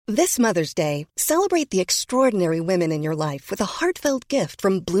This Mother's Day, celebrate the extraordinary women in your life with a heartfelt gift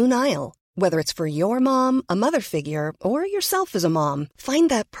from Blue Nile. Whether it's for your mom, a mother figure, or yourself as a mom, find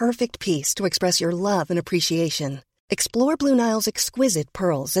that perfect piece to express your love and appreciation. Explore Blue Nile's exquisite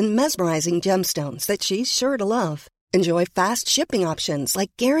pearls and mesmerizing gemstones that she's sure to love. Enjoy fast shipping options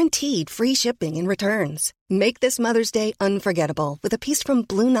like guaranteed free shipping and returns. Make this Mother's Day unforgettable with a piece from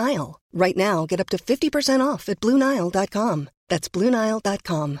Blue Nile. Right now, get up to 50% off at BlueNile.com. That's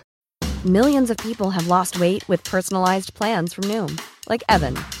BlueNile.com. Millions of people have lost weight with personalized plans from Noom. Like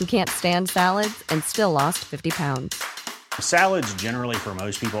Evan, who can't stand salads and still lost 50 pounds. Salads generally for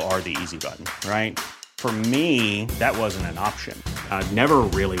most people are the easy button, right? For me, that wasn't an option. I never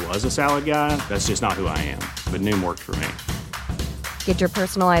really was a salad guy. That's just not who I am. But Noom worked for me. Get your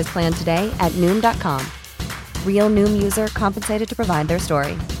personalized plan today at Noom.com. Real Noom user compensated to provide their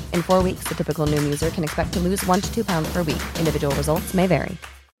story. In 4 weeks, the typical Noom user can expect to lose 1 to 2 pounds per week. Individual results may vary.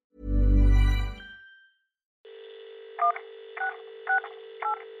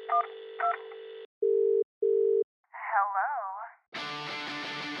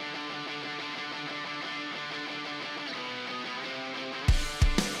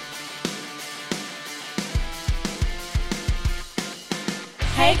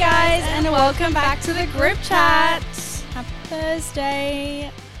 Hey guys, and welcome back to the group chat. Happy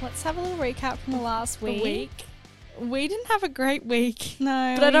Thursday. Let's have a little recap from the last week. We didn't have a great week.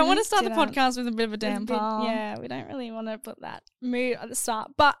 No. But I don't want to start the podcast with a bit of a damper. Yeah, we don't really want to put that mood at the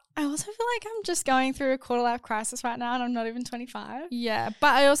start. But I also feel like I'm just going through a quarter life crisis right now and I'm not even 25. Yeah,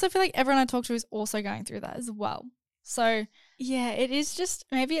 but I also feel like everyone I talk to is also going through that as well. So yeah, it is just,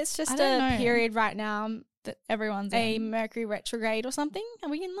 maybe it's just a period right now that everyone's a in. Mercury retrograde or something. Are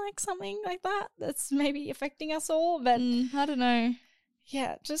we in like something like that that's maybe affecting us all? But I don't know.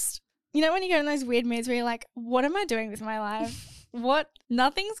 Yeah, just, you know when you go in those weird moods where you're like, what am I doing with my life?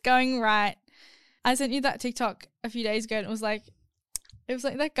 Nothing's going right. I sent you that TikTok a few days ago and it was like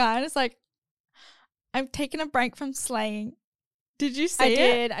that guy and it's like, I've taken a break from slaying. Did you see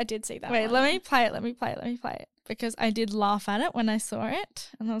it? I did see that. Wait, let me play it. Because I did laugh at it when I saw it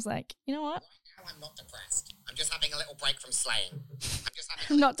and I was like, you know what? I'm not depressed. I'm just having a little break from slaying.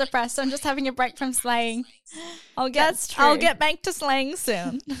 I'm not depressed. I'm just having a break from slaying. I'll get back to slaying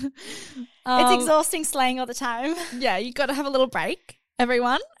soon. It's exhausting slaying all the time. Yeah, you got to have a little break,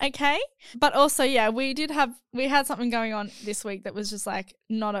 everyone. Okay, but also, yeah, we had something going on this week that was just like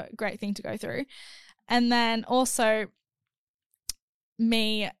not a great thing to go through, and then also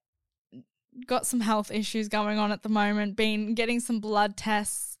me got some health issues going on at the moment. Been getting some blood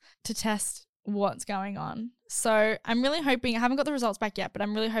tests to test what's going on. So I'm really hoping, I haven't got the results back yet, but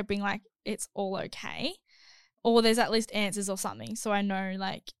I'm really hoping like it's all okay or there's at least answers or something so I know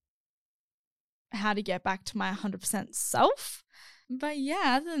like how to get back to my 100% self. But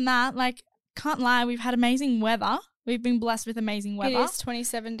yeah, other than that, like can't lie, we've had amazing weather. We've been blessed with amazing weather. It is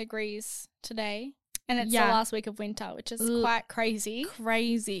 27 degrees today and it's the last week of winter, which is quite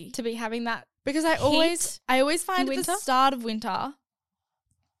crazy to be having that. Because I always find at the start of winter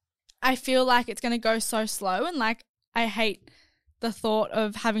I feel like it's going to go so slow and like I hate the thought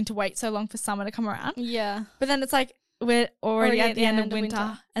of having to wait so long for summer to come around. Yeah. But then it's like we're already at the end of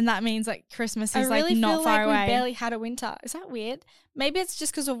winter and that means like Christmas is like not far away. I really feel like we barely had a winter. Is that weird? Maybe it's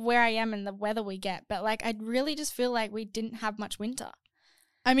just because of where I am and the weather we get, but like I really just feel like we didn't have much winter.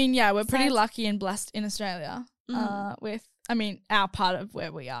 I mean, yeah, we're pretty lucky and blessed in Australia with, our part of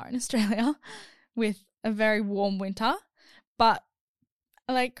where we are in Australia with a very warm winter, but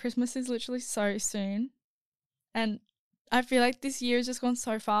like Christmas is literally so soon and I feel like this year has just gone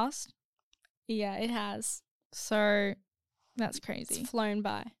so fast. Yeah, it has. So that's crazy. It's flown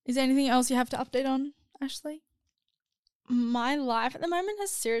by. Is there anything else you have to update on, Ashley? My life at the moment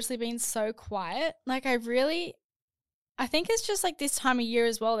has seriously been so quiet. Like I think it's just like this time of year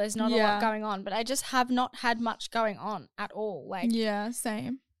as well. There's not a lot going on, but I just have not had much going on at all. Like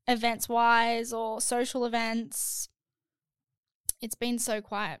same. Events wise or social events. It's been so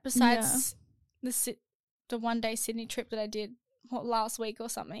quiet. Besides the one day Sydney trip that I did last week or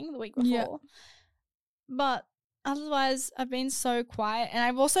something, the week before. Yeah. But otherwise, I've been so quiet, and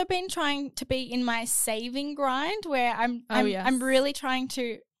I've also been trying to be in my saving grind where I'm really trying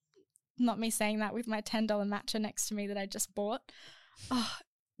to. Not me saying that with my $10 matcha next to me that I just bought. Oh,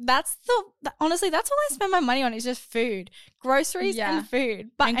 honestly, that's all I spend my money on is just food, groceries and food.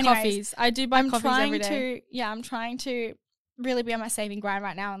 But and anyways, coffees. I do buy coffees every day. I'm trying to really be on my saving grind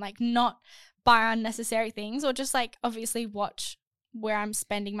right now and like not buy unnecessary things or just like obviously watch where I'm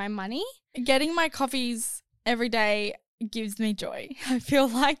spending my money. Getting my coffees every day gives me joy. I feel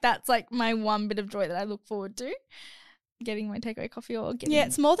like that's like my one bit of joy that I look forward to. getting my takeaway coffee or getting. Yeah,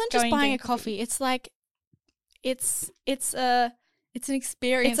 it's more than just going buying a getting coffee. It's like, it's an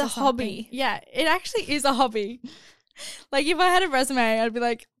experience. It's a or something. hobby. Yeah, it actually is a hobby. Like if I had a resume, I'd be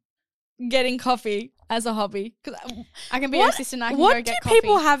like getting coffee as a hobby. Because I can be an assistant. I can what go get do coffee.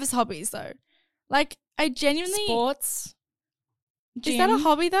 people have as hobbies though? Like I genuinely Sports. Is that a gym.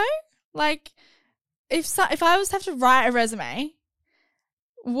 hobby though? Like if I was to have to write a resume,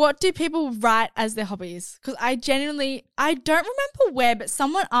 what do people write as their hobbies? Because I don't remember where, but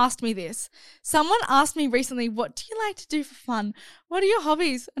someone asked me this. Someone asked me recently, what do you like to do for fun? What are your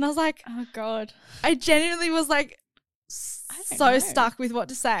hobbies? And I was like, Oh God. I genuinely was like don't so know. stuck with what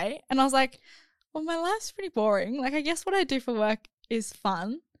to say. And I was like, well, my life's pretty boring. Like, I guess what I do for work is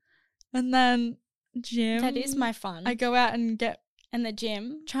fun. And then gym. That is my fun. I go out and and the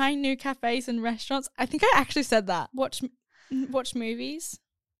gym. trying new cafes and restaurants. I think I actually said that. Watch movies.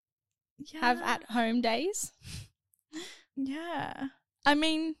 Yeah. Have at home days. Yeah. I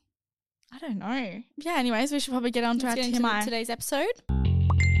mean, I don't know. Yeah, anyways, we should probably get on to Let's our get into TMI. today's episode.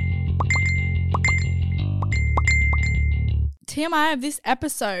 TMI of this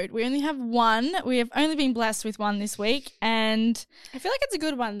episode. We only have one. We have only been blessed with one this week. And I feel like it's a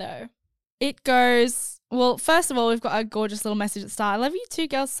good one though. it goes, well, first of all, we've got a gorgeous little message at the start. I love you two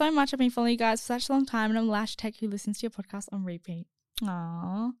girls so much. I've been following you guys for such a long time and I'm the last tech who listens to your podcast on repeat.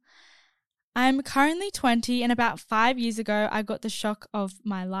 Aww. I'm currently 20 and about 5 years ago, I got the shock of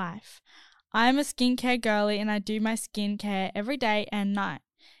my life. I'm a skincare girly and I do my skincare every day and night.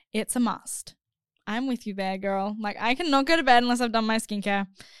 It's a must. I'm with you there, girl. Like, I cannot go to bed unless I've done my skincare.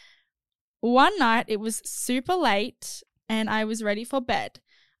 One night, it was super late and I was ready for bed.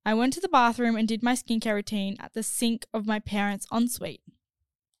 I went to the bathroom and did my skincare routine at the sink of my parents' ensuite.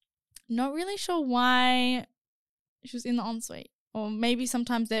 Not really sure why she was in the ensuite. Or maybe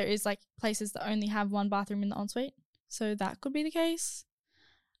sometimes there is like places that only have one bathroom in the ensuite. So that could be the case.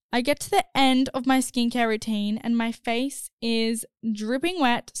 I get to the end of my skincare routine and my face is dripping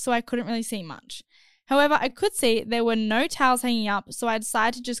wet, so I couldn't really see much. However, I could see there were no towels hanging up, so I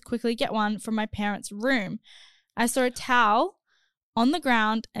decided to just quickly get one from my parents' room. I saw a towel on the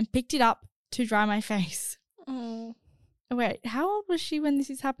ground and picked it up to dry my face. Oh. Wait, how old was she when this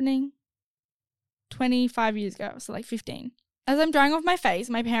is happening? 25 years ago, so like 15. As I'm drying off my face,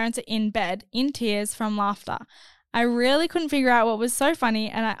 my parents are in bed, in tears from laughter. I really couldn't figure out what was so funny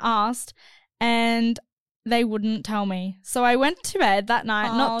and I asked and they wouldn't tell me. So I went to bed that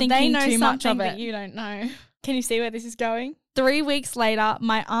night not thinking too much of it. That you don't know. Can you see where this is going? 3 weeks later,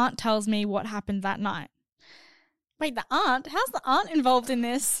 my aunt tells me what happened that night. Wait, the aunt? How's the aunt involved in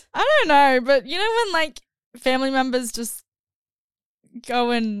this? I don't know, but you know when like family members just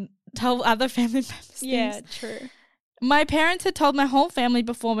go and tell other family members things? True. My parents had told my whole family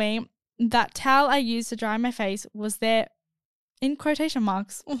before me that towel I used to dry my face was their, in quotation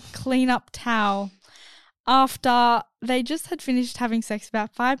marks, clean up towel. After they just had finished having sex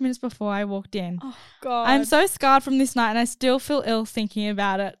about 5 minutes before I walked in. Oh, God. I'm so scarred from this night and I still feel ill thinking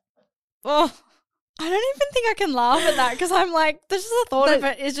about it. Oh, I don't even think I can laugh at that because I'm like, just the thought of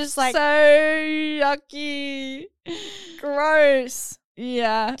it is just like so yucky. gross.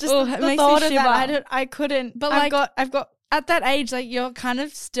 Yeah. Just Ugh, the it makes thought me of shiver. that, I couldn't. But I've like, I've got at that age, like you're kind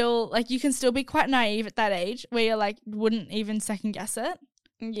of still like you can still be quite naive at that age where you're like wouldn't even second guess it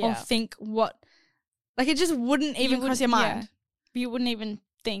or think what, like it just wouldn't even cross your mind. Yeah. You wouldn't even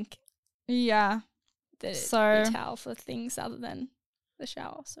think Yeah. that So- it would towel for things other than the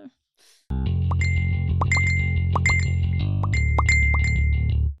shower. So.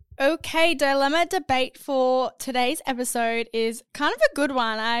 Okay, dilemma debate for today's episode is kind of a good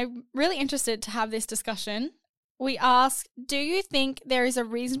one. I'm really interested to have this discussion. We ask, do you think there is a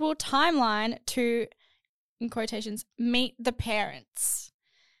reasonable timeline to, in quotations, meet the parents?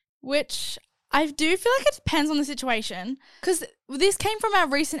 Which I do feel like it depends on the situation because this came from our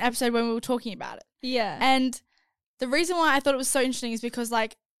recent episode when we were talking about it. Yeah. And the reason why I thought it was so interesting is because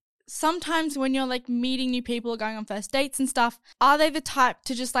like sometimes when you're like meeting new people or going on first dates and stuff, are they the type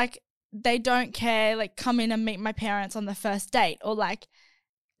to just like, they don't care, like come in and meet my parents on the first date or like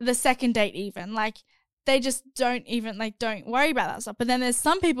the second date even, like they just don't even like, don't worry about that stuff. But then there's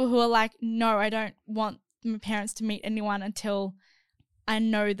some people who are like, no, I don't want my parents to meet anyone until I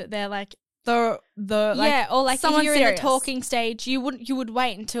know that they're like the like, yeah, or like if someone you're serious. in the talking stage, you would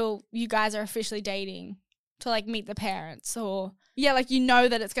wait until you guys are officially dating to like meet the parents or yeah, like you know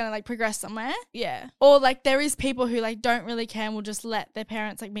that it's going to like progress somewhere. yeah. Or like there is people who like don't really care and will just let their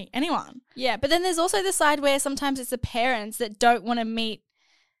parents like meet anyone. Yeah, but then there's also the side where sometimes it's the parents that don't want to meet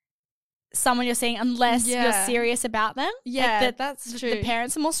someone you're seeing unless you're serious about them. Yeah, like that's true. The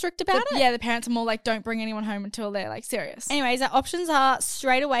parents are more strict about it. Yeah, the parents are more like, don't bring anyone home until they're like serious. Anyways, our options are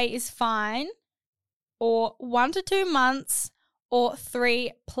straight away is fine, or 1 to 2 months, or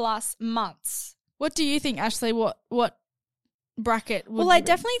 3+ months. What do you think, Ashley? What bracket would Well, I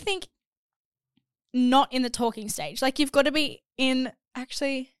definitely think not in the talking stage. Like, you've got to be in,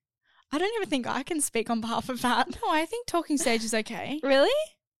 actually, I don't even think I can speak on behalf of that. No, I think talking stage is okay. Really?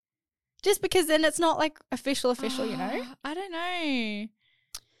 Just because then it's not like official, you know? I don't know.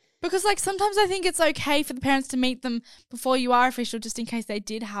 Because like sometimes I think it's okay for the parents to meet them before you are official, just in case they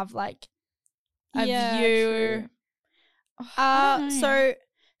did have like a view. So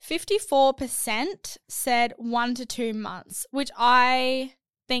 54% said 1 to 2 months, which I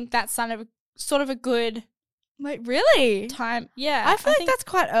think that's sort of a good Like, really? time. Yeah. I feel like that's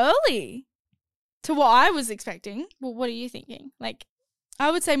quite early to what I was expecting. Well, what are you thinking? Like,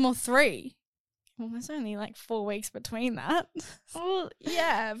 I would say more 3. well, there's only like 4 weeks between that. Well,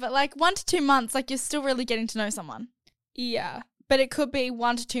 yeah, but like 1 to 2 months, like you're still really getting to know someone. Yeah. But it could be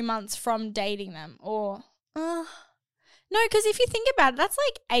 1 to 2 months from dating them or... Uh, No, because if you think about it, that's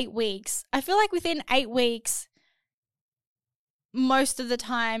like 8 weeks. I feel like within 8 weeks, most of the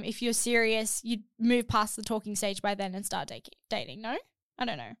time, if you're serious, you'd move past the talking stage by then and start dating. No? I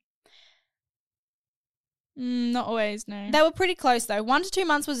don't know. not always, no. They were pretty close though. 1 to 2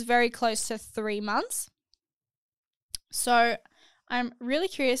 months was very close to 3 months. So I'm really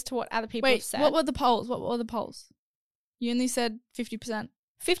curious to what other people have said. what were the polls? What were the polls? You only said 50%.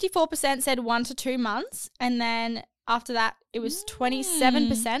 54% said 1 to 2 months, and then after that it was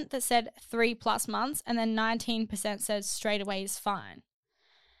 27% that said 3+ months, and then 19% said straight away is fine.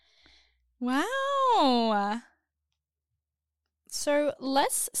 Wow. So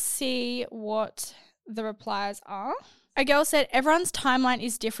let's see what the replies are. A girl said everyone's timeline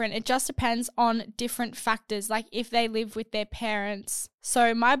is different. It just depends on different factors, like if they live with their parents.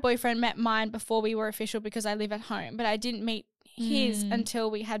 So my boyfriend met mine before we were official because I live at home, but I didn't meet his until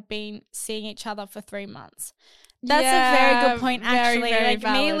we had been seeing each other for 3 months. That's a very good point, actually. Very like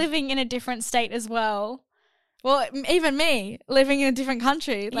me valid. living in a different state as well. Well, even me living in a different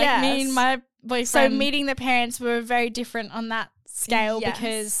country. Like me and my boyfriend. So meeting the parents were very different on that scale Yes.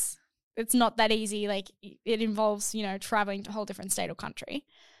 because it's not that easy. Like it involves, traveling to a whole different state or country.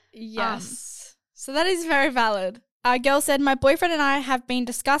 Yes. So that is very valid. A girl said, my boyfriend and I have been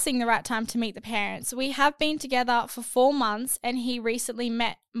discussing the right time to meet the parents. We have been together for 4 months and he recently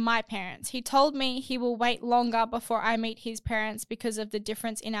met my parents. He told me he will wait longer before I meet his parents because of the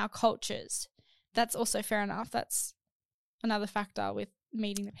difference in our cultures. That's also fair enough. That's another factor with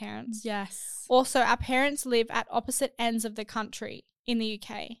meeting the parents. Yes. Also, our parents live at opposite ends of the country in the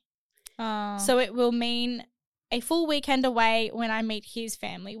UK. So it will mean a full weekend away when I meet his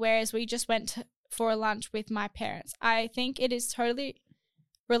family, whereas we just went for a lunch with my parents. I think it is totally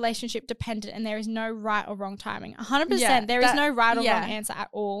relationship dependent and there is no right or wrong timing. 100%. There is no right or wrong answer at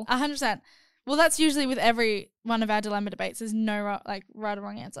all. 100%. Well, that's usually with every one of our dilemma debates. There's no right or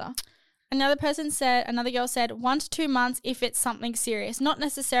wrong answer. Another girl said 1 to 2 months if it's something serious, not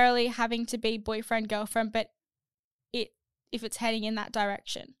necessarily having to be boyfriend, girlfriend, but if it's heading in that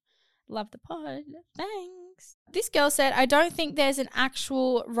direction. Love the pod. Thanks. This girl said, I don't think there's an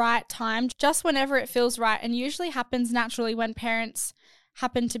actual right time, just whenever it feels right, and usually happens naturally when parents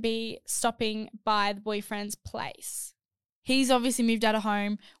happen to be stopping by the boyfriend's place. He's obviously moved out of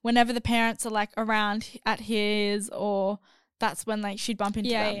home. Whenever the parents are like around at his, or that's when like she'd bump into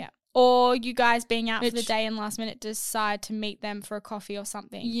them. Yeah. Or you guys being out for the day and last minute decide to meet them for a coffee or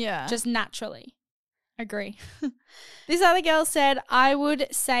something. Yeah. Just naturally. Agree. This other girl said, I would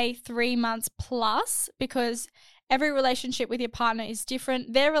say 3 months plus because every relationship with your partner is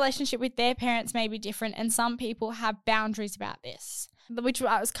different. Their relationship with their parents may be different, and some people have boundaries about this, which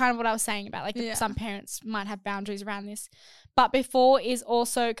was kind of what I was saying about, some parents might have boundaries around this. But before is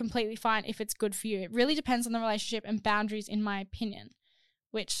also completely fine if it's good for you. It really depends on the relationship and boundaries, in my opinion,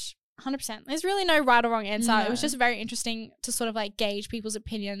 which 100%. There's really no right or wrong answer. No. It was just very interesting to sort of like gauge people's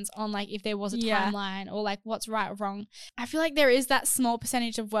opinions on like if there was a timeline or like what's right or wrong. I feel like there is that small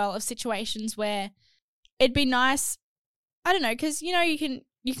percentage of situations where it'd be nice, I don't know, because you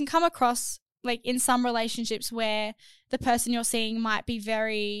can come across like in some relationships where the person you're seeing might be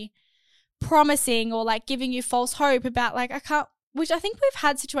very promising or like giving you false hope about like which I think we've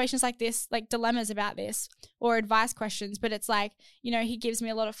had situations like this, like dilemmas about this or advice questions, but it's like, he gives me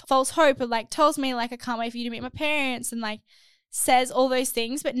a lot of false hope or like tells me like I can't wait for you to meet my parents and like says all those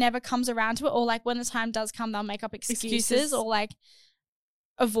things but never comes around to it, or like when the time does come they'll make up excuses. Or like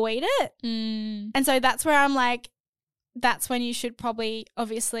avoid it. And so that's where I'm like, that's when you should probably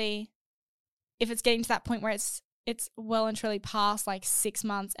obviously if it's getting to that point where it's well and truly past like 6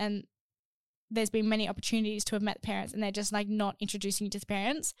 months and there's been many opportunities to have met the parents and they're just like not introducing you to the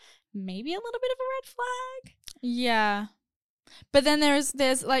parents, maybe a little bit of a red flag. Yeah. But then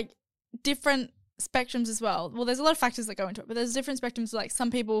there's like different spectrums as well. Well, there's a lot of factors that go into it, but there's different spectrums. Like some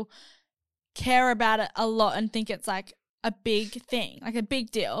people care about it a lot and think it's like a big thing, like a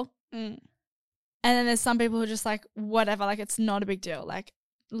big deal. And then there's some people who are just like, whatever, like it's not a big deal. Like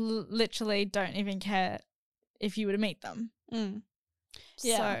literally don't even care if you were to meet them.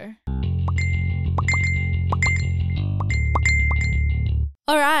 Yeah. So.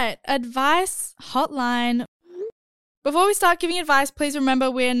 All right, advice hotline. Before we start giving advice, please remember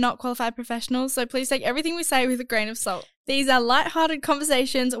we're not qualified professionals, so please take everything we say with a grain of salt. These are light-hearted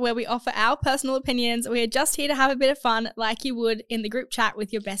conversations where we offer our personal opinions. We are just here to have a bit of fun like you would in the group chat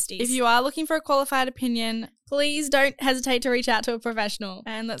with your besties. If you are looking for a qualified opinion, please don't hesitate to reach out to a professional.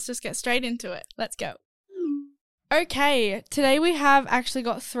 And let's just get straight into it. Let's go. Okay, today we have actually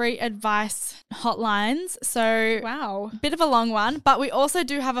got 3 advice hotlines. So, wow, bit of a long one, but we also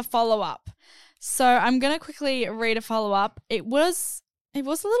do have a follow-up. So I'm going to quickly read a follow-up. It was a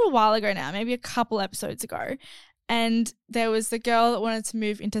little while ago now, maybe a couple episodes ago. And there was the girl that wanted to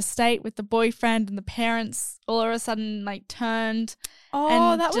move interstate with the boyfriend, and the parents all of a sudden like turned.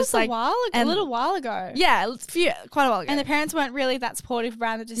 Oh, and that was like, a little while ago. Yeah, quite a while ago. And the parents weren't really that supportive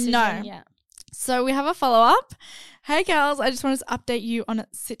around the decision. No. Yeah. So we have a follow-up. Hey girls, I just wanted to update you on a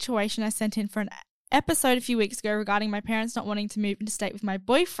situation I sent in for an episode a few weeks ago regarding my parents not wanting to move interstate with my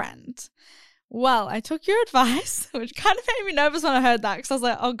boyfriend. Well, I took your advice, which kind of made me nervous when I heard that because I was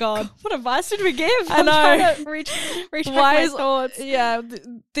like, oh God, what advice did we give? I know. I'm trying to reach my thoughts. Yeah,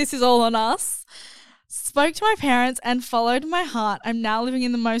 this is all on us. Spoke to my parents and followed my heart. I'm now living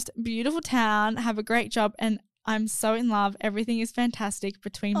in the most beautiful town, have a great job, and I'm so in love. Everything is fantastic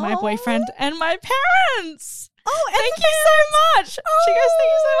between my boyfriend and my parents. Oh, thank you so much. Oh. She goes,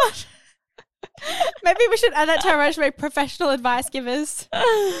 thank you so much. Maybe we should add that to our resume, professional advice givers.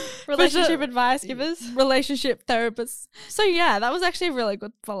 Relationship advice givers. Relationship therapists. So yeah, that was actually a really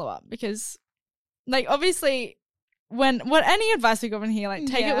good follow-up because like obviously what any advice we give in here, like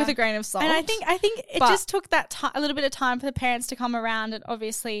take it with a grain of salt. And I think it just took that a little bit of time for the parents to come around and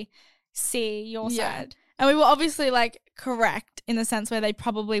obviously see your side. And we were obviously like correct in the sense where they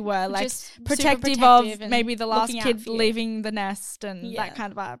probably were like just protective of maybe the last kid leaving the nest and that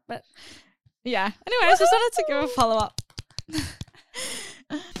kind of vibe. But yeah. Anyways, just wanted to give a follow-up.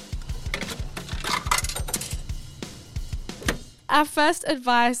 Our first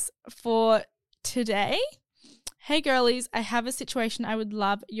advice for today. Hey girlies, I have a situation I would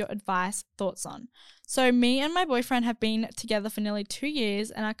love your advice, thoughts on. So me and my boyfriend have been together for nearly 2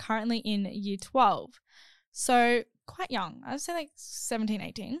 years and are currently in year 12. So quite young. I would say like 17,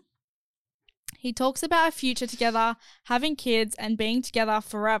 18. He talks about a future together, having kids and being together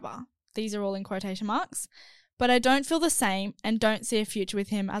forever. These are all in quotation marks. But I don't feel the same and don't see a future with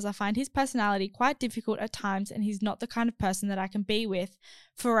him as I find his personality quite difficult at times and he's not the kind of person that I can be with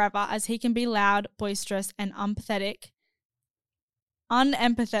forever as he can be loud, boisterous and unempathetic.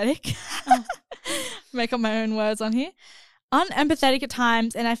 Make up my own words on here. Unempathetic at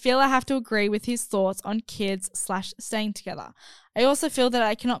times and I feel I have to agree with his thoughts on kids/staying together. I also feel that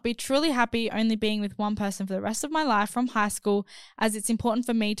I cannot be truly happy only being with one person for the rest of my life from high school as it's important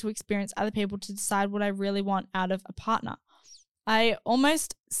for me to experience other people to decide what I really want out of a partner. I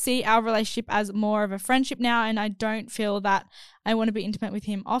almost see our relationship as more of a friendship now and I don't feel that I want to be intimate with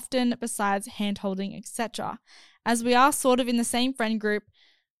him often besides hand-holding, etc. As we are sort of in the same friend group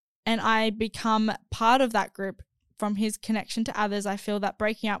and I become part of that group from his connection to others, I feel that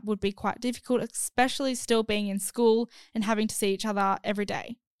breaking up would be quite difficult, especially still being in school and having to see each other every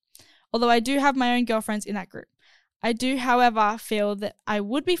day. Although I do have my own girlfriends in that group. I do, however, feel that I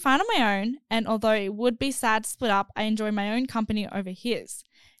would be fine on my own, and although it would be sad to split up, I enjoy my own company over his.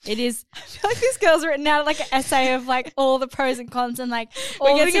 It is... I feel like this girl's written out like an essay of like all the pros and cons and like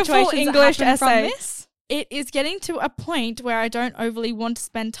all we're the getting situations a full English that happen essay from this. It is getting to a point where I don't overly want to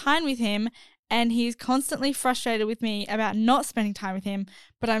spend time with him and he's constantly frustrated with me about not spending time with him,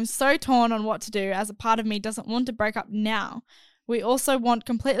 but I'm so torn on what to do as a part of me doesn't want to break up now. We also want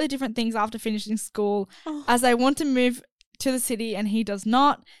completely different things after finishing school as I want to move to the city and he does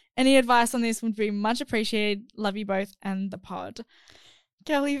not. Any advice on this would be much appreciated. Love you both and the pod.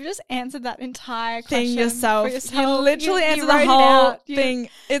 Girl, you've just answered that entire thing question yourself. for yourself. You literally answered the whole thing.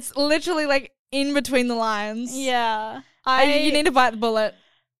 It's literally like in between the lines. Yeah. You need to bite the bullet.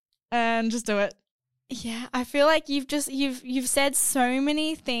 And just do it. Yeah, I feel like you've said so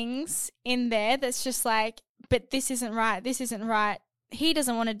many things in there that's just like, but this isn't right, this isn't right, he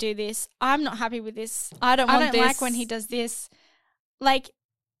doesn't want to do this. I'm not happy with this. I don't like when he does this. Like,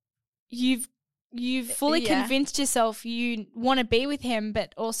 you've fully convinced yourself you want to be with him,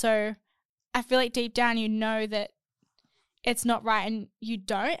 but also I feel like deep down you know that it's not right and you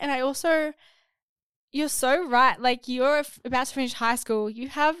don't. And I also, you're so right. Like, you're about to finish high school. You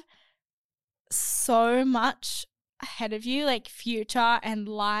have so much ahead of you, like future and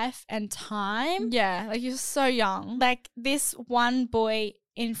life and time. Yeah, like you're so young. Like, this one boy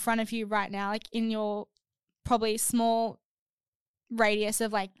in front of you right now, like in your probably small radius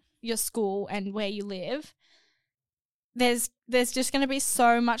of like your school and where you live, there's just going to be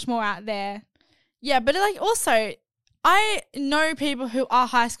so much more out there. Yeah, but like also I know people who are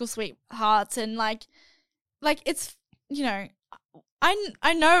high school sweethearts and like it's, you know,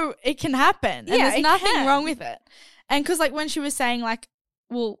 I know it can happen and there's nothing wrong with it. And because like when she was saying like,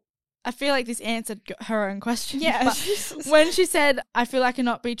 well, I feel like this answered her own question. Yeah. But when she said, I feel like I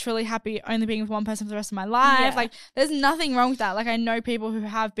cannot be truly happy only being with one person for the rest of my life, like there's nothing wrong with that. Like I know people who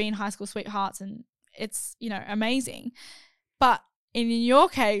have been high school sweethearts and it's, you know, amazing. But in your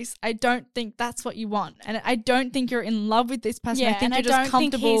case, I don't think that's what you want. And I don't think you're in love with this person. I think you're just comfortable. I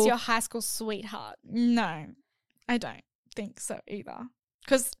don't think he's your high school sweetheart. No, I don't think so either.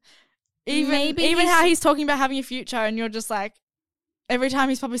 Because even how he's talking about having a future and you're just like, every time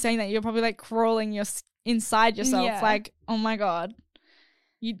he's probably saying that, you're probably like crawling inside yourself. Like, oh my God.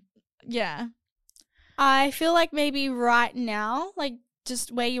 I feel like maybe right now, like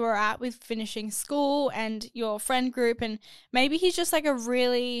just where you were at with finishing school and your friend group, and maybe he's just like a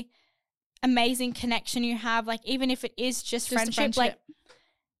really amazing connection you have, like even if it is just friendship, like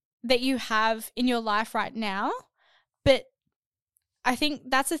that you have in your life right now. But I think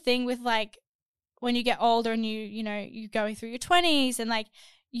that's the thing with like when you get older and you know, you're going through your 20s and like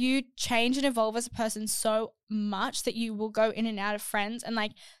you change and evolve as a person so much that you will go in and out of friends, and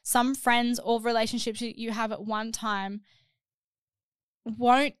like some friends or relationships that you have at one time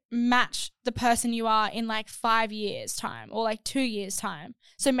won't match the person you are in like 5 years time or like 2 years time.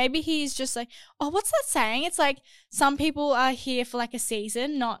 So maybe he's just like, oh, what's that saying? It's like some people are here for like a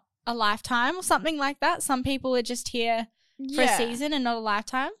season, not a lifetime or something like that. Some people are just here for a season and not a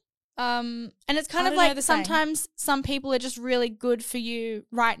lifetime. And it's kind of like sometimes some people are just really good for you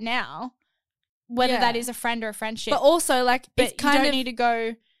right now, whether that is a friend or a friendship. But also like, but you don't need to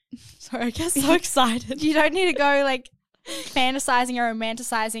go. Sorry, I get so excited. You don't need to go like fantasizing or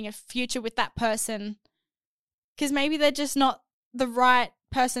romanticizing a future with that person because maybe they're just not the right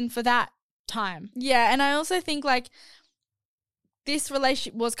person for that time. Yeah, and I also think like this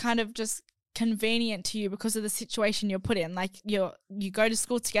relationship was kind of just convenient to you because of the situation you're put in. Like you go to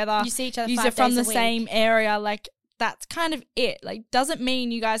school together, you see each other, you're from the same area. Like that's kind of it. Like doesn't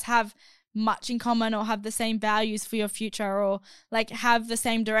mean you guys have much in common or have the same values for your future or like have the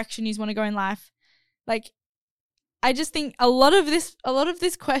same direction you want to go in life. Like I just think a lot of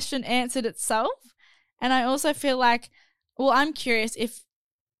this question answered itself. And I also feel like, well, I'm curious if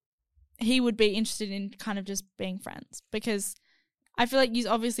he would be interested in kind of just being friends, because I feel like you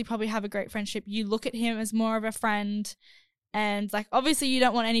obviously probably have a great friendship. You look at him as more of a friend, and like obviously you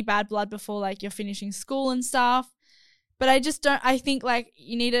don't want any bad blood before like you're finishing school and stuff. But I think like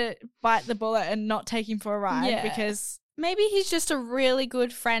you need to bite the bullet and not take him for a ride because maybe he's just a really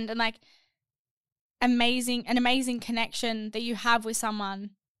good friend and like an amazing connection that you have with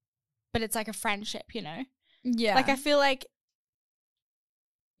someone, but it's like a friendship, you know? Yeah. Like I feel like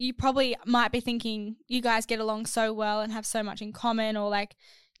you probably might be thinking you guys get along so well and have so much in common, or like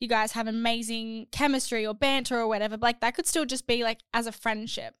you guys have amazing chemistry or banter or whatever. But like that could still just be like as a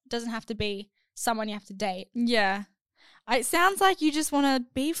friendship. It doesn't have to be someone you have to date. Yeah. It sounds like you just want to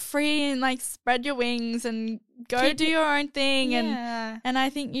be free and like spread your wings and go do your own thing. Yeah. And I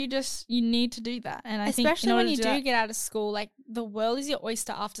think you need to do that. And especially when you do get out of school, like the world is your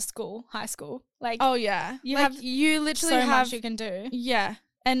oyster after school, high school. Like, oh yeah. You literally so have much you can do. Yeah.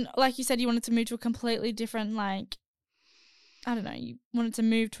 And like you said, you wanted to move to a completely different, like, I don't know, you wanted to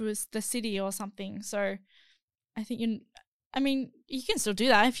move to the city or something. So I think you can still do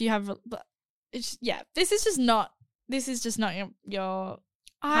that if you have, but it's, this is just not your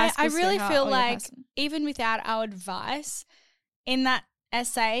I really feel like even without our advice in that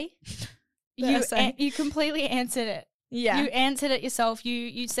essay, you completely answered it. Yeah. You answered it yourself.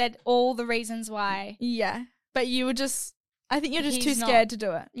 You said all the reasons why. Yeah. But you were just, I think you're just too scared to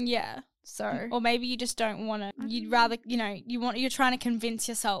do it. Yeah. So, or maybe you just don't want to. You'd rather, you're trying to convince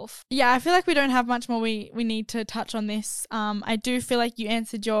yourself. Yeah, I feel like we don't have much more we need to touch on this. I do feel like you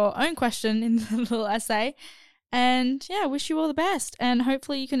answered your own question in the little essay. And yeah, wish you all the best. And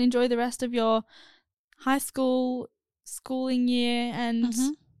hopefully you can enjoy the rest of your high school schooling year and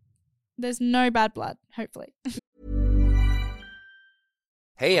there's no bad blood, hopefully.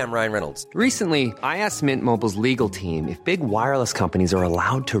 Hey, I'm Ryan Reynolds. Recently, I asked Mint Mobile's legal team if big wireless companies are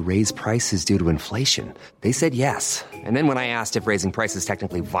allowed to raise prices due to inflation. They said yes. And then when I asked if raising prices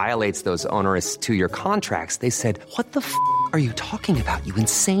technically violates those onerous 2-year contracts, they said, "What the f*** are you talking about, you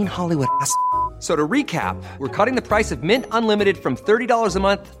insane Hollywood ass?" So to recap, we're cutting the price of Mint Unlimited from $30 a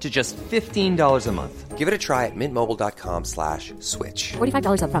month to just $15 a month. Give it a try at mintmobile.com/switch.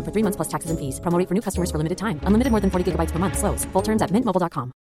 $45 up front for 3 months plus taxes and fees. Promo rate for new customers for limited time. Unlimited more than 40 gigabytes per month. Slows full terms at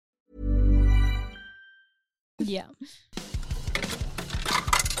mintmobile.com. Yeah.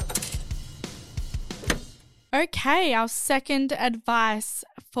 Okay, our second advice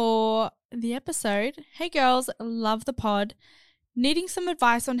for the episode. Hey girls, love the pod. Needing some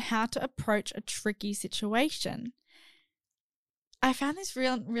advice on how to approach a tricky situation. I found this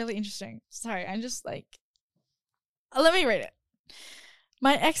really interesting. Sorry, I'm just like, let me read it.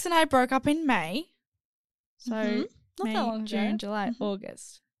 My ex and I broke up in May. So Not May, that long June, ago. July,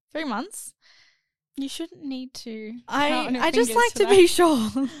 August. 3 months. You shouldn't need to. I just like to be sure.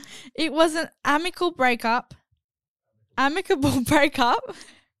 It was an amicable breakup.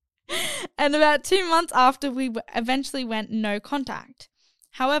 And about 2 months after, we eventually went no contact.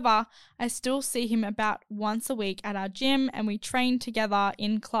 However, I still see him about once a week at our gym, and we train together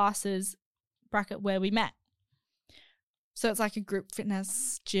in classes bracket where we met. So it's like a group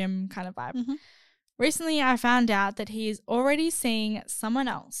fitness gym kind of vibe. Recently, I found out that he is already seeing someone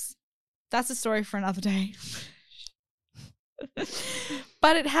else. That's a story for another day.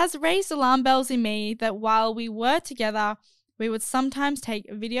 But it has raised alarm bells in me that while we were together, we would sometimes take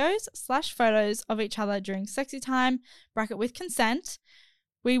videos/photos of each other during sexy time, bracket with consent.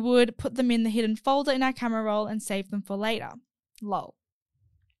 We would put them in the hidden folder in our camera roll and save them for later. Lol.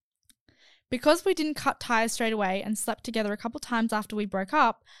 Because we didn't cut ties straight away and slept together a couple times after we broke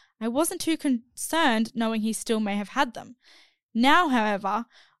up, I wasn't too concerned knowing he still may have had them. Now, however,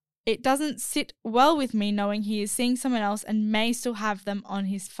 it doesn't sit well with me knowing he is seeing someone else and may still have them on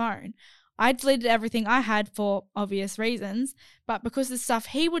his phone. I deleted everything I had for obvious reasons, but because the stuff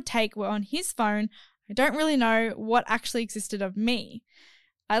he would take were on his phone, I don't really know what actually existed of me.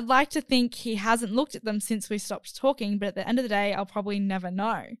 I'd like to think he hasn't looked at them since we stopped talking, but at the end of the day, I'll probably never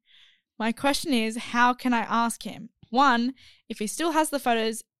know. My question is, how can I ask him? 1, if he still has the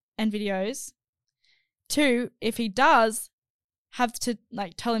photos and videos. 2, if he does have to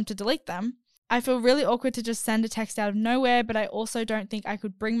tell him to delete them. I feel really awkward to just send a text out of nowhere, but I also don't think I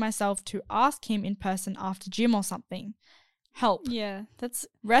could bring myself to ask him in person after gym or something. Help. Yeah,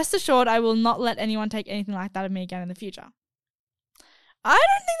 Rest assured, I will not let anyone take anything like that of me again in the future. I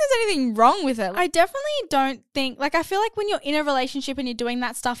don't think there's anything wrong with it. I definitely don't think, I feel like when you're in a relationship and you're doing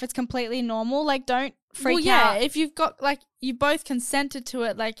that stuff, it's completely normal. Don't freak out. If you've got, you both consented to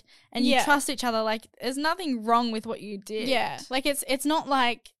it, and you trust each other, there's nothing wrong with what you did. Yeah. It's not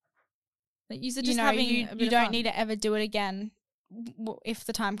like, you're just having you a bit of don't fun. need to ever do it again if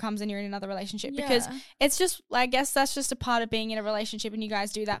the time comes and you're in another relationship, because it's just, I guess that's just a part of being in a relationship and you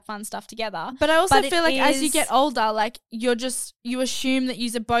guys do that fun stuff together. But I also feel like as you get older, you assume that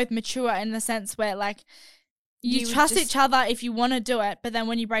you're both mature in the sense where you trust each other if you want to do it, but then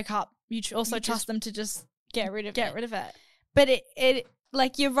when you break up, you also trust them to just get rid of it. But it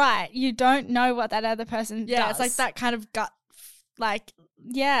you're right, you don't know what that other person does. It's like that kind of gut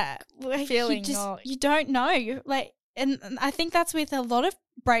feeling. You don't know. And I think that's with a lot of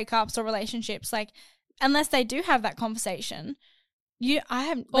breakups or relationships. Unless they do have that conversation,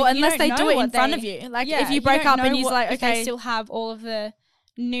 unless they do it in front of you. If you break up and he's if they still have all of the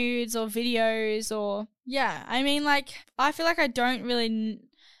nudes or videos or I feel like I don't really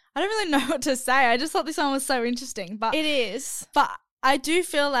know what to say. I just thought this one was so interesting, but it is. But I do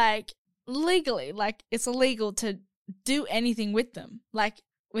feel legally, it's illegal to do anything with them,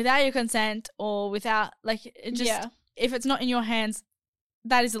 without your consent or without if it's not in your hands,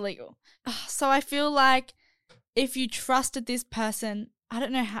 that is illegal. So I feel like if you trusted this person, I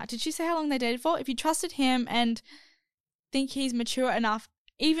don't know how, did she say how long they dated for? If you trusted him and think he's mature enough,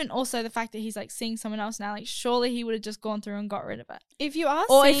 even also the fact that he's seeing someone else now, surely he would have just gone through and got rid of it. If you are,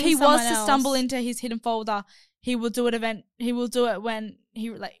 or if he was to stumble into his hidden folder, he will do it. He will do it when he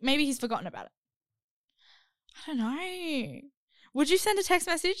maybe he's forgotten about it. I don't know. Would you send a text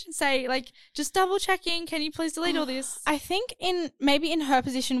message and say, just double checking, can you please delete all this? I think maybe in her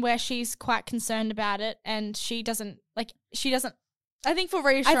position where she's quite concerned about it and she doesn't, I think for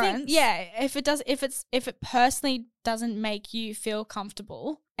reassurance. If it personally doesn't make you feel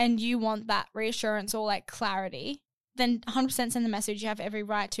comfortable and you want that reassurance or clarity, then 100% send the message. You have every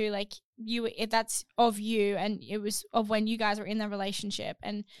right to, that's of you, and it was of when you guys were in the relationship.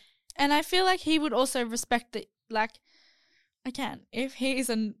 And I feel like he would also respect it. Like, again, if he's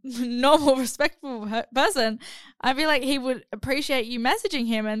a normal, respectful person, I feel like he would appreciate you messaging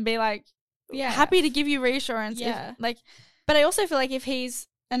him and be like, happy to give you reassurance. Yeah. But I also feel like if he's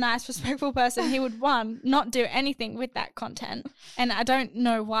a nice, respectful person, he would, not do anything with that content. And I don't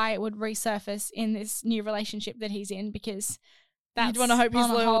know why it would resurface in this new relationship that he's in, because you'd want to hope he's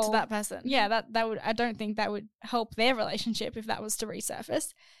loyal to that person. Yeah, that would, I don't think that would help their relationship if that was to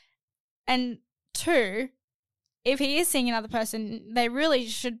resurface. And 2, if he is seeing another person, they really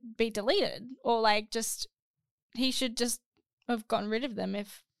should be deleted, or like he should just have gotten rid of them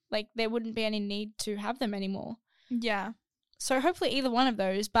if like there wouldn't be any need to have them anymore. Yeah. So hopefully either one of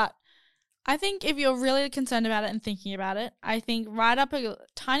those, but I think if you're really concerned about it and thinking about it, I think write up a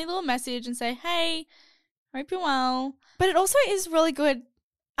tiny little message and say, hey, hope you're well. But it also is really good.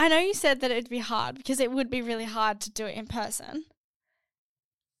 I know you said that it'd be hard, because it would be really hard to do it in person.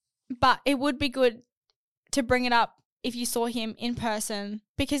 But it would be good to bring it up if you saw him in person,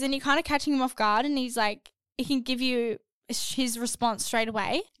 because then you're kind of catching him off guard, and he's like, he can give you his response straight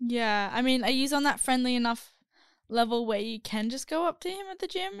away. Yeah. I mean, are you on that friendly enough level where you can just go up to him at the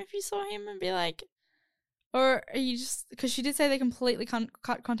gym if you saw him and be like, or are you just, because she did say they completely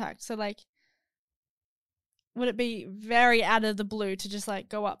cut contact, so like, would it be very out of the blue to just like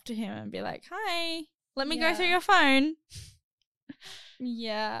go up to him and be like, hi, let me go through your phone?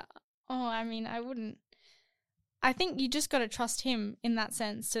 Yeah. Oh, I mean, I wouldn't. I think you just got to trust him in that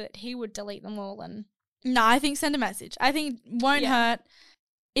sense, so that he would delete them all. And no, I think send a message. I think won't hurt.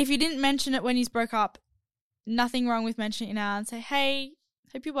 If you didn't mention it when you broke up, nothing wrong with mentioning it now and say, hey,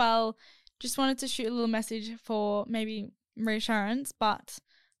 hope you're well. Just wanted to shoot a little message for maybe reassurance, but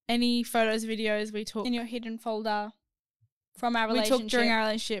any photos, videos we took in your hidden folder from our relationship. We took during our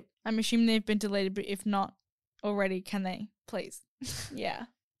relationship, I'm assuming they've been deleted, but if not already, can they please? Yeah.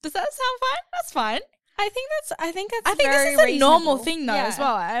 Does that sound fine? That's fine. I think this is a normal thing though as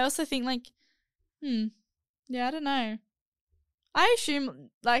well. I also think like, yeah, I don't know. I assume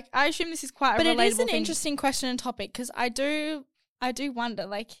this is quite a relatable thing. But it is an interesting question and topic, because I do wonder,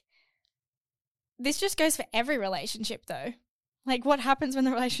 like, this just goes for every relationship though. Like, what happens when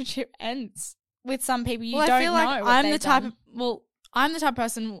the relationship ends? With some people, you don't know. I feel like I'm the type of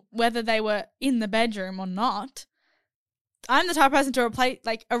person, whether they were in the bedroom or not, I'm the type of person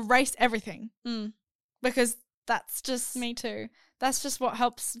to erase everything. Because that's just me too. That's just what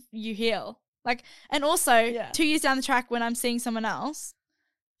helps you heal. Like, and also 2 years down the track when I'm seeing someone else,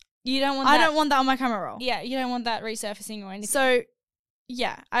 I don't want that on my camera roll. Yeah, you don't want that resurfacing or anything. So,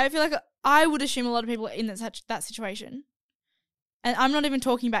 yeah, I feel like I would assume a lot of people are in that situation. And I'm not even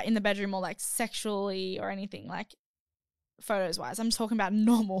talking about in the bedroom or like sexually or anything, like photos wise. I'm just talking about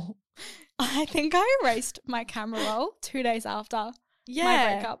normal. I think I erased my camera roll 2 days after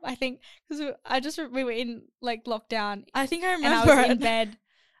my breakup. I think because we were in like lockdown. I think I remember. And I was in bed,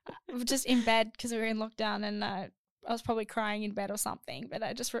 just in bed because we were in lockdown, and I was probably crying in bed or something. But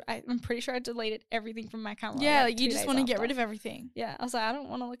I'm pretty sure I deleted everything from my camera. Yeah, like you just want to get rid of everything. Yeah, I was like, I don't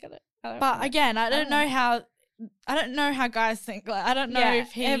want to look at it. But again, I don't know how guys think. Like, I don't know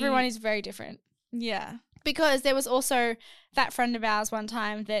if everyone is very different. Yeah. Because there was also that friend of ours one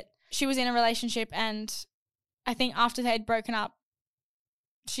time that she was in a relationship, and I think after they had broken up,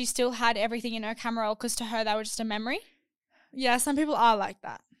 she still had everything in her camera roll because to her they were just a memory. Yeah, some people are like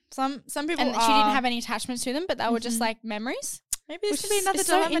that. Some people and she didn't have any attachments to them, but they were just like memories. Maybe this could be another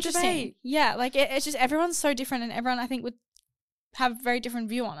dilemma debate. Yeah, like it's just everyone's so different, and everyone I think would have a very different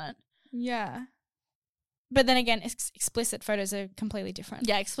view on it. Yeah. But then again, explicit photos are completely different.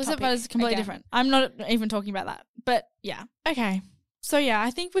 Yeah, explicit photos are completely different. I'm not even talking about that. But yeah. Okay. So yeah,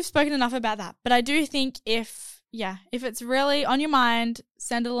 I think we've spoken enough about that. But I do think if it's really on your mind,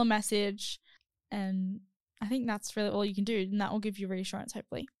 send a little message. And I think that's really all you can do. And that will give you reassurance,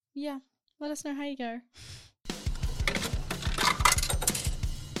 hopefully. Yeah. Let us know how you go.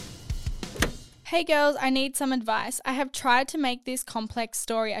 Hey girls, I need some advice. I have tried to make this complex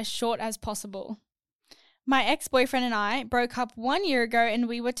story as short as possible. My ex-boyfriend and I broke up 1 year ago, and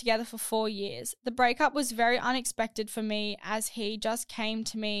we were together for 4 years. The breakup was very unexpected for me, as he just came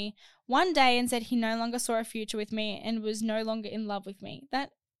to me one day and said he no longer saw a future with me and was no longer in love with me.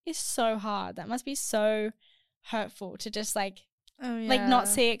 That is so hard. That must be so hurtful to just not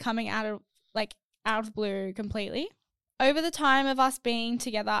see it coming out of the blue completely. Over the time of us being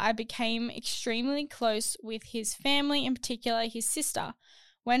together, I became extremely close with his family, in particular his sister.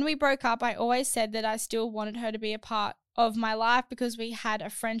 When we broke up, I always said that I still wanted her to be a part of my life because we had a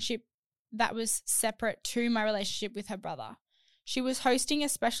friendship that was separate to my relationship with her brother. She was hosting a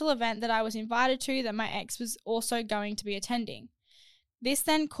special event that I was invited to that my ex was also going to be attending. This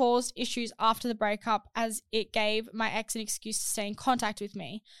then caused issues after the breakup as it gave my ex an excuse to stay in contact with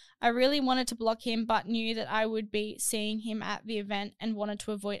me. I really wanted to block him but knew that I would be seeing him at the event and wanted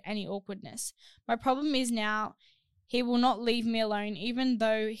to avoid any awkwardness. My problem is now he will not leave me alone even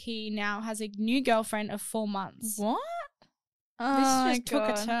though he now has a new girlfriend of 4 months. What? This just took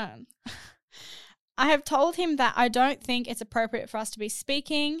a turn. I have told him that I don't think it's appropriate for us to be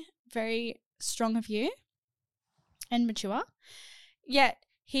speaking. Very strong of you and mature. Yet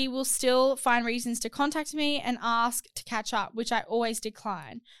he will still find reasons to contact me and ask to catch up, which I always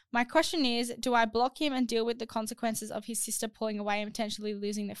decline. My question is, do I block him and deal with the consequences of his sister pulling away and potentially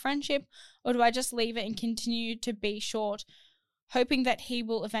losing the friendship, or do I just leave it and continue to be short, hoping that he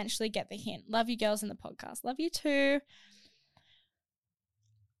will eventually get the hint? Love you girls in the podcast. Love you too.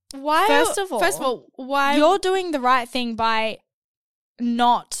 First of all, why you're doing the right thing by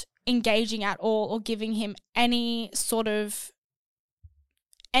not engaging at all or giving him any sort of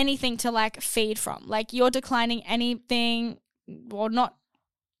anything to like feed from. Like you're declining anything or not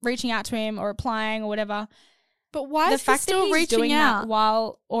reaching out to him or replying or whatever. But why is he still he's reaching doing out that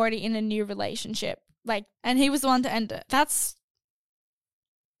while already in a new relationship, like, and he was the one to end it?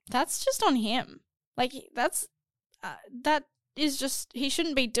 that's just on him. Like that is just, he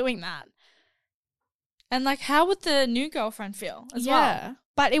shouldn't be doing that. And like, how would the new girlfriend feel as well?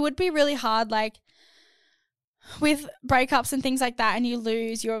 But it would be really hard, like with breakups and things like that, and you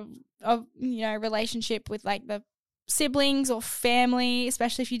lose your relationship with like the siblings or family,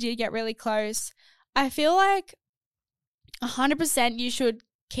 especially if you do get really close. I feel like 100% you should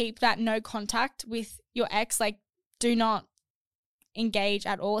keep that no contact with your ex. Like, do not engage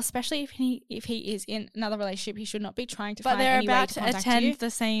at all, especially if he is in another relationship. He should not be trying to find any way to contact you. But they're about to attend the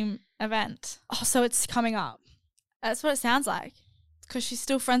same event. Oh, so it's coming up. That's what it sounds like. Because she's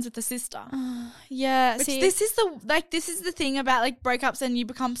still friends with the sister. Yeah. Which this is the thing about like breakups, and you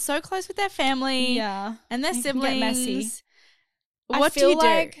become so close with their family. Yeah. And their siblings. Get messy. What do you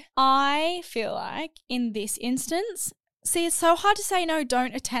do? I feel like in this instance, it's so hard to say no,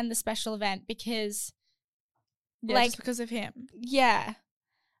 don't attend the special event because just because of him. Yeah.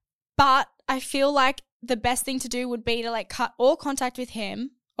 But I feel like the best thing to do would be to like cut all contact with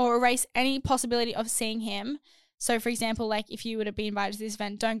him or erase any possibility of seeing him. So, for example, like if you were to be invited to this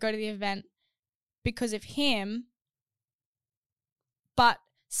event, don't go to the event because of him, but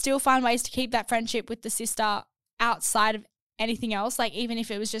still find ways to keep that friendship with the sister outside of anything else. Like even if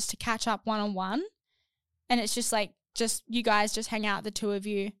it was just to catch up one-on-one and it's just like, you guys just hang out, the two of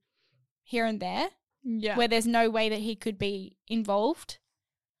you here and there. Yeah. Where there's no way that he could be involved.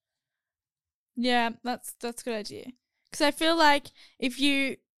 Yeah, that's a good idea. Because I feel like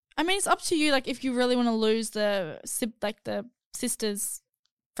it's up to you, like, if you really want to lose the sister's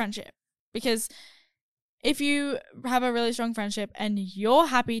friendship. Because if you have a really strong friendship and you're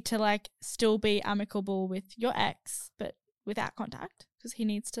happy to, like, still be amicable with your ex, but without contact, because he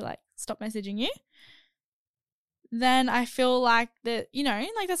needs to, like, stop messaging you, then I feel like that,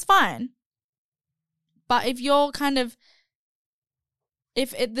 that's fine. But if you're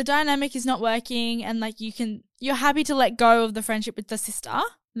if the dynamic is not working and like you're happy to let go of the friendship with the sister,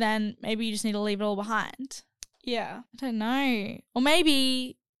 then maybe you just need to leave it all behind. Yeah. I don't know. Or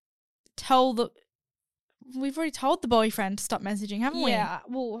maybe we've already told the boyfriend to stop messaging, haven't we? Yeah.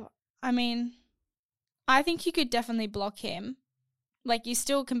 Well, I mean, I think you could definitely block him. Like you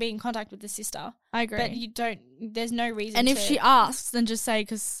still can be in contact with the sister. I agree. But there's no reason and if she asks, then just say,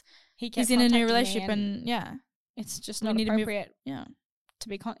 because he's in a new relationship and it's just not appropriate to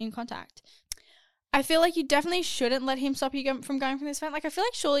be in contact. I feel like you definitely shouldn't let him stop you from going from this event. Like I feel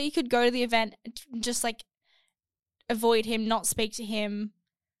like surely you could go to the event, just like avoid him, not speak to him,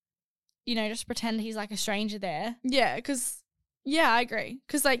 just pretend he's like a stranger there. Yeah, I agree.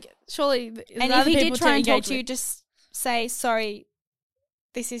 Because like surely and if he did try and talk to you, just say, sorry,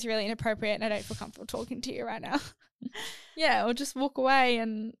 this is really inappropriate and I don't feel comfortable talking to you right now. Yeah, or just walk away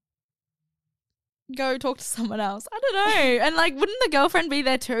and go talk to someone else. I don't know. And like, wouldn't the girlfriend be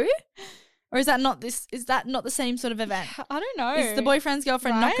there too? Or is that not the same sort of event? I don't know. Is the boyfriend's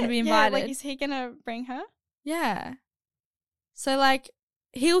girlfriend not going to be invited? Yeah, like is he going to bring her? Yeah. So like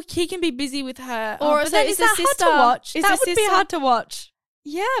he can be busy with her. Or is that hard to watch? That would be hard to watch.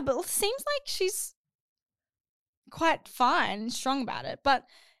 Yeah, but it seems like she's quite fine and strong about it. But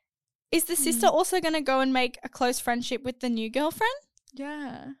is the sister also going to go and make a close friendship with the new girlfriend?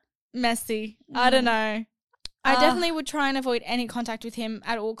 Yeah. Messy. I don't know. I definitely would try and avoid any contact with him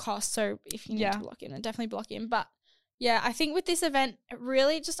at all costs. So if you need to block him, then definitely block him. But yeah, I think with this event,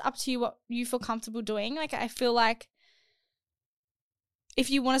 really just up to you what you feel comfortable doing. Like I feel like if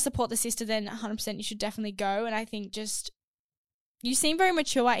you want to support the sister, then 100% you should definitely go. And I think just, you seem very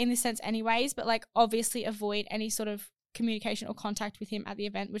mature in this sense anyways, but like obviously avoid any sort of communication or contact with him at the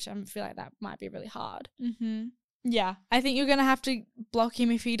event, which I feel like that might be really hard. Mm-hmm. Yeah, I think you're going to have to block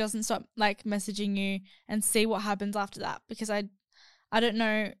him if he doesn't stop like messaging you and see what happens after that, because I don't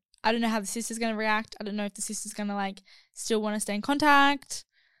know how the sister's going to react. I don't know if the sister's going to like still want to stay in contact.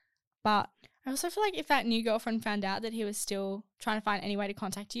 But I also feel like if that new girlfriend found out that he was still trying to find any way to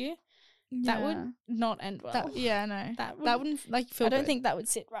contact you, that would not end well. That wouldn't like feel I don't good. think that would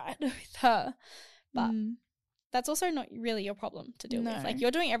sit right with her. But that's also not really your problem to deal with. Like,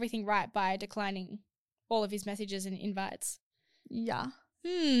 you're doing everything right by declining all of his messages and invites. Yeah.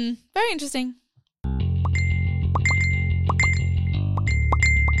 Very interesting.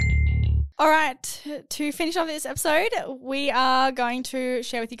 All right, to finish off this episode, we are going to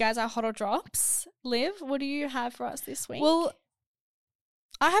share with you guys our hot or drops. Liv, what do you have for us this week? Well,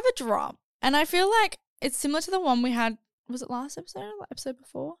 I have a drop, and I feel like it's similar to the one we had, was it last episode or the episode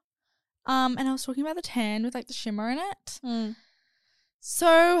before? And I was talking about the tan with like the shimmer in it.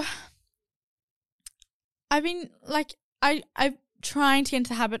 So I've been like, I'm trying to get into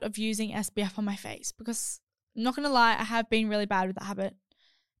the habit of using SPF on my face, because I'm not going to lie, I have been really bad with that habit.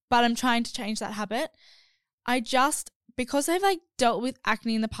 But I'm trying to change that habit. Because I've like dealt with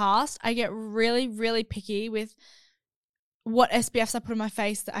acne in the past, I get really, really picky with what SPFs I put on my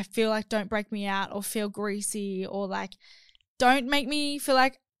face that I feel like don't break me out or feel greasy or like don't make me feel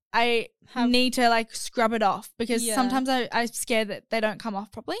like I need to like scrub it off, because sometimes I'm scared that they don't come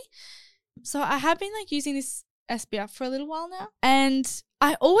off properly. So I have been like using this SPF for a little while now, and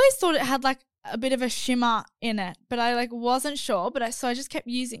I always thought it had like a bit of a shimmer in it, but I like wasn't sure, so I just kept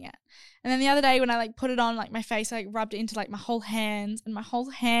using it. And then the other day when I like put it on like my face, I like rubbed it into like my whole hands, and my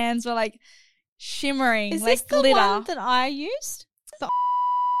whole hands were like shimmering. Is like this the glitter. one that I used?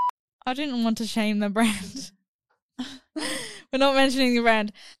 I didn't want to shame the brand. We're not mentioning the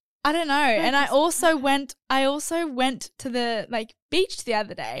brand. I don't know. And I also went to the like beach the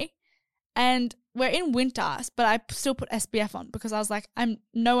other day, and we're in winter, but I still put SPF on because I was like, I'm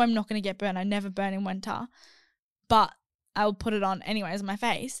not going to get burned. I never burn in winter, but I'll put it on anyways on my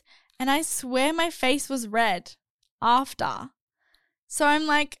face. And I swear my face was red after. So I'm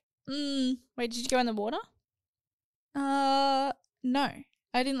like, Wait, did you go in the water? No.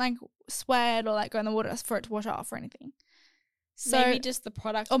 I didn't like sweat or like go in the water for it to wash off or anything. So maybe just the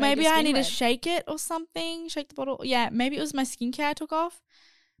product. Or maybe I need red. to shake it or something. Shake the bottle. Yeah, maybe it was my skincare I took off.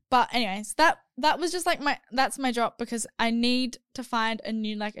 But anyways, that was just like that's my drop, because I need to find a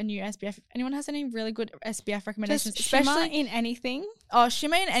new SPF. If anyone has any really good SPF recommendations, just especially shimmer in anything. Oh,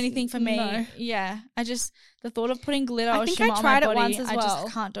 shimmer in anything for me. No. Yeah. The thought of putting glitter or I think shimmer I tried on it my body, once as well. I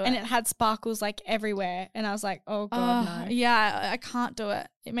just can't do it. And it had sparkles like everywhere, and I was like, oh god, no. Yeah, I can't do it.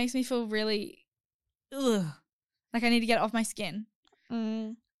 It makes me feel really like I need to get it off my skin.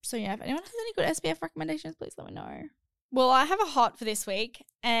 So yeah, if anyone has any good SPF recommendations, please let me know. Well, I have a hot for this week,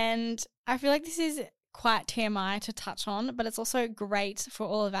 and I feel like this is quite TMI to touch on, but it's also great for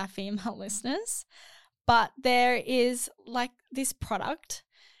all of our female listeners. But there is like this product.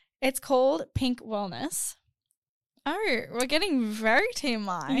 It's called Pink Wellness. Oh, we're getting very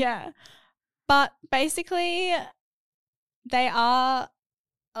TMI. Yeah. But basically, they are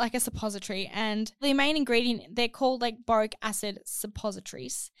like a suppository, and the main ingredient, they're called like boric acid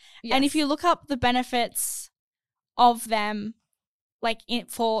suppositories. Yes. And if you look up the benefits of them, like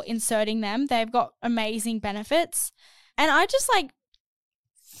for inserting them, they've got amazing benefits. And I just like,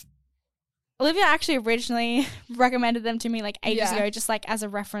 Olivia actually originally recommended them to me like ages ago, just like as a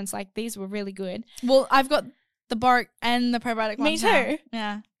reference, like these were really good. Well, I've got the boric and the probiotic Me ones too. now.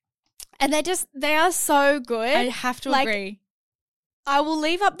 Yeah. And they are so good. I have to agree. I will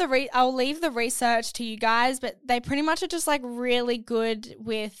leave the research to you guys, but they pretty much are just like really good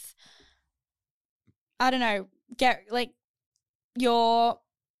with, I don't know, get like your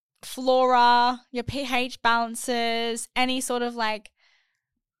flora, your pH balances, any sort of like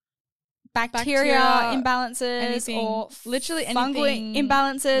bacteria imbalances, anything, or literally fungal anything,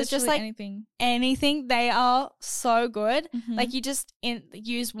 imbalances, literally just like anything. They are so good. Mm-hmm. Like you just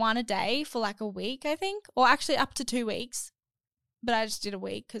use one a day for like a week, I think, or actually up to 2 weeks. But I just did a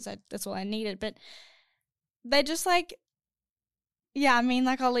week because that's all I needed. But they just like, yeah, I mean,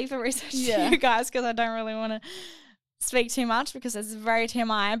 like I'll leave the research to you guys because I don't really want to speak too much because it's very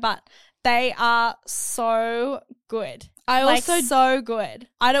TMI, but they are so good. So good.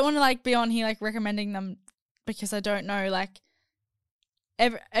 I don't want to like be on here like recommending them because I don't know, like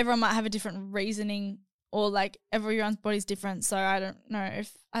everyone might have a different reasoning, or like everyone's body's different. So I don't know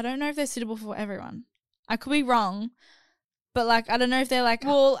if they're suitable for everyone. I could be wrong, But like, I don't know if they're like,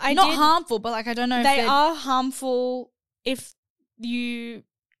 Well, not harmful, but like, I don't know if they are harmful if you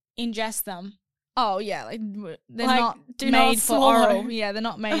ingest them. Oh yeah, like they're Like, not do made not for swallow. oral. Yeah, they're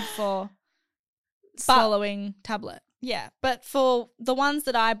not made for swallowing tablet. Yeah, but for the ones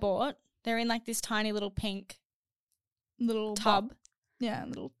that I bought, they're in like this tiny little pink Little tub. bob. Yeah,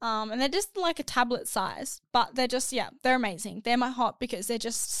 little. And they're just like a tablet size, but they're just, they're amazing. They're my hot because they're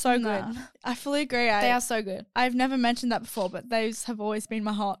just so good. I fully agree. They are so good. I've never mentioned that before, but those have always been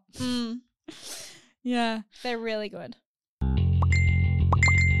my hot. Yeah. They're really good.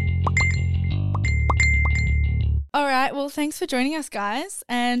 All right. Well, thanks for joining us, guys.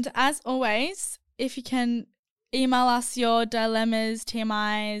 And as always, if you can email us your dilemmas,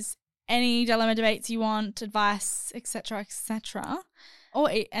 TMIs, any dilemma debates you want, advice, etc.,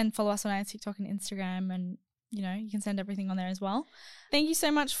 and follow us on our TikTok and Instagram, and you can send everything on there as well. Thank you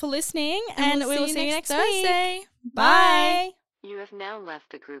so much for listening, and we will see you next Thursday. week. Bye. You have now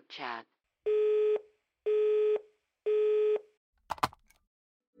left the group chat.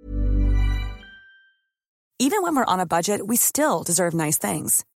 Even when we're on a budget, we still deserve nice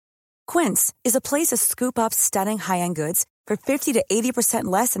things. Quince is a place to scoop up stunning high-end goods for 50 to 80%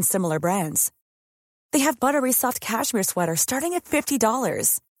 less than similar brands. They have buttery soft cashmere sweaters starting at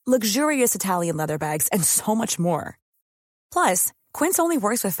 $50, luxurious Italian leather bags, and so much more. Plus, Quince only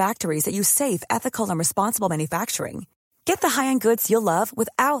works with factories that use safe, ethical, and responsible manufacturing. Get the high-end goods you'll love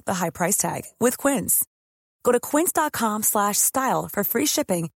without the high price tag with Quince. Go to quince.com/style for free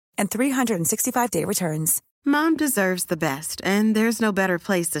shipping and 365-day returns. Mom deserves the best, and there's no better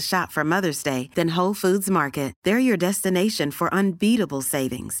place to shop for Mother's Day than Whole Foods Market. They're your destination for unbeatable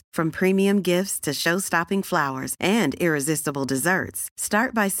savings, from premium gifts to show-stopping flowers and irresistible desserts.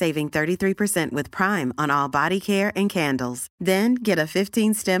 Start by saving 33% with Prime on all body care and candles. Then get a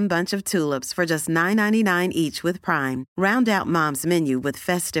 15-stem bunch of tulips for just $9.99 each with Prime. Round out Mom's menu with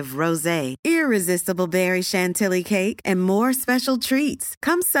festive rosé, irresistible berry chantilly cake, and more special treats.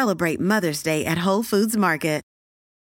 Come celebrate Mother's Day at Whole Foods Market.